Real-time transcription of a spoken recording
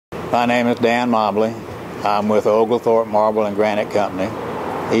My name is Dan Mobley. I'm with Oglethorpe Marble and Granite Company,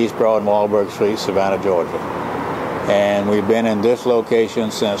 East Broad and Wahlberg Street, Savannah, Georgia. And we've been in this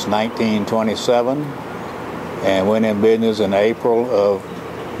location since 1927 and went in business in April of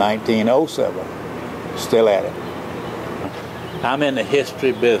 1907. Still at it. I'm in the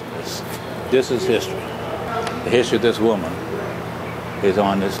history business. This is history. The history of this woman is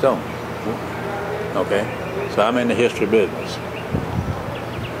on this stone. Okay? So I'm in the history business.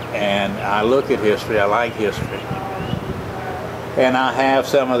 And I look at history, I like history. And I have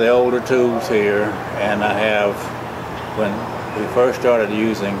some of the older tools here, and I have, when we first started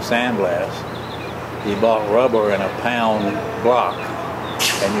using sandblast, you bought rubber in a pound block,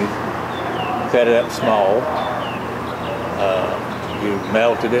 and you cut it up small, you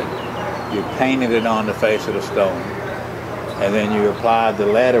melted it, you painted it on the face of the stone, and then you applied the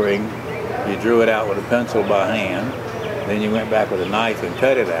lettering, you drew it out with a pencil by hand, then you went back with a knife and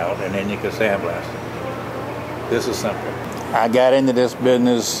cut it out, and then you could sandblast it. This is simple. I got into this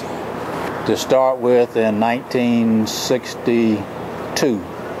business to start with in 1962.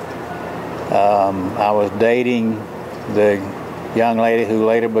 I was dating the young lady who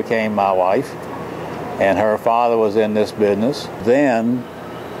later became my wife, and her father was in this business. Then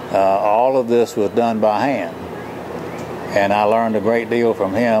all of this was done by hand, and I learned a great deal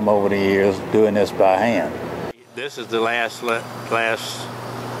from him over the years doing this by hand. This is the last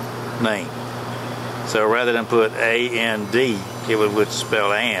name. So rather than put A-N-D, it would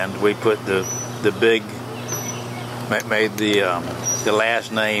spell and, we put the big, made the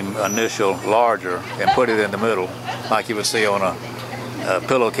last name initial larger and put it in the middle, like you would see on a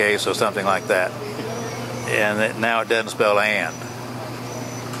pillowcase or something like that. And now it doesn't spell and.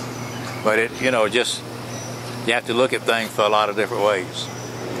 But it, you know, just, you have to look at things for a lot of different ways.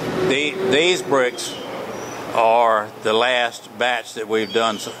 These bricks are the last batch that we've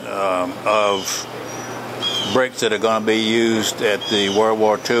done of bricks that are going to be used at the World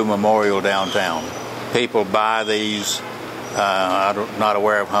War II Memorial downtown. People buy these, I'm not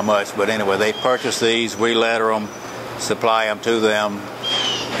aware of how much, but anyway, they purchase these, we letter them, supply them to them,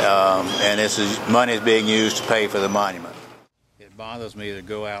 and money is being used to pay for the monument. It bothers me to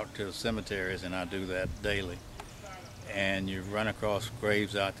go out to the cemeteries, and I do that daily, and you run across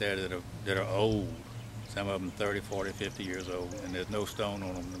graves out there that are old. Some of them 30, 40, 50 years old, and there's no stone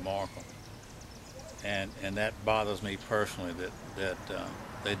on them to mark them. And that bothers me personally, that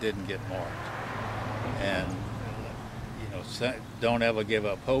they didn't get marked. And you know, don't ever give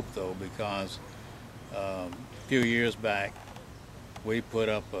up hope though, because a few years back we put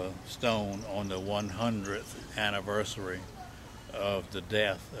up a stone on the 100th anniversary of the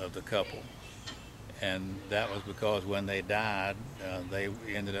death of the couple. And that was because when they died, they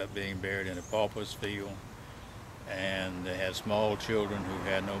ended up being buried in a pauper's field, and they had small children who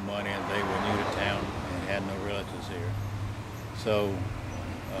had no money, and they were new to town and had no relatives here. So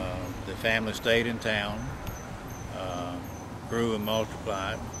the family stayed in town, grew and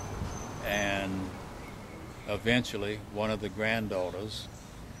multiplied, and eventually one of the granddaughters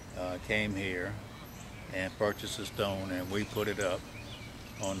came here and purchased a stone, and we put it up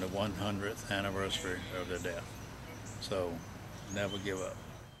on the 100th anniversary of their death. So never give up.